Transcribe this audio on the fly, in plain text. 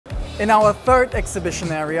In our third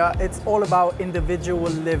exhibition area, it's all about individual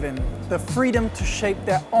living. The freedom to shape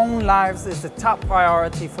their own lives is the top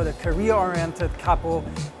priority for the career-oriented couple,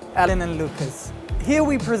 Ellen and Lucas. Here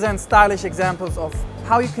we present stylish examples of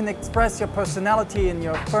how you can express your personality in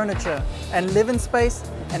your furniture and living space,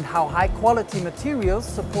 and how high-quality materials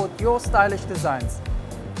support your stylish designs.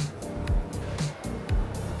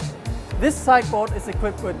 This sideboard is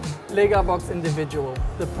equipped with Legabox Individual.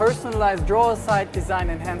 The personalized drawer side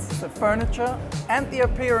design enhances the furniture and the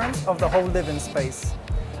appearance of the whole living space.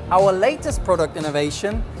 Our latest product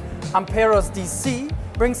innovation, Amperos DC,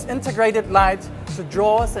 brings integrated light to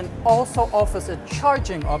drawers and also offers a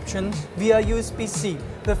charging option via USB-C.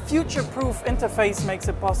 The future-proof interface makes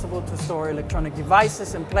it possible to store electronic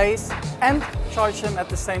devices in place and charge them at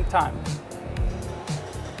the same time.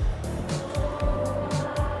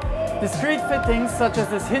 Discrete fittings such as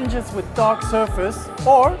this hinges with dark surface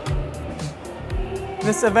or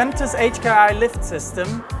this Aventus HKI lift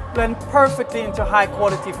system blend perfectly into high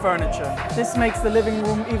quality furniture. This makes the living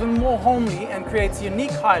room even more homely and creates unique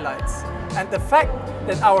highlights. And the fact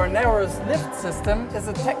that our Narrows lift system is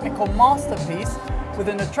a technical masterpiece with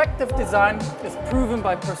an attractive design is proven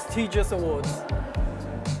by prestigious awards.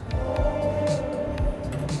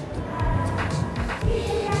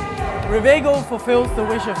 Revego fulfills the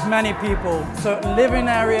wish of many people. Certain living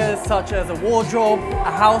areas such as a wardrobe,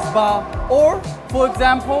 a house bar, or, for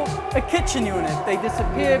example, a kitchen unit, they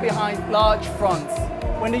disappear behind large fronts.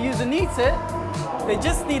 When the user needs it, they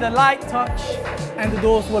just need a light touch and the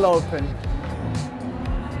doors will open.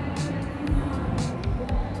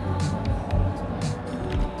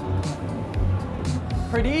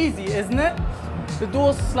 Pretty easy, isn't it? The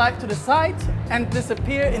doors slide to the side and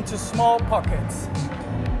disappear into small pockets.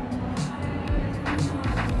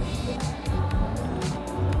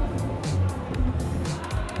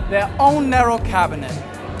 Their own narrow cabinet.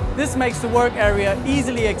 This makes the work area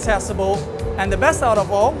easily accessible, and the best out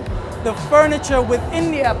of all, the furniture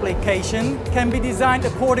within the application can be designed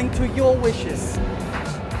according to your wishes.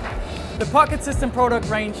 The Pocket System product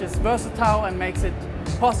range is versatile and makes it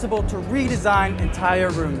possible to redesign entire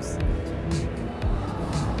rooms.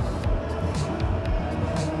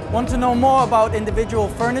 Want to know more about individual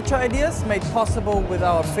furniture ideas made possible with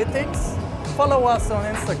our fittings? Follow us on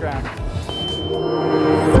Instagram.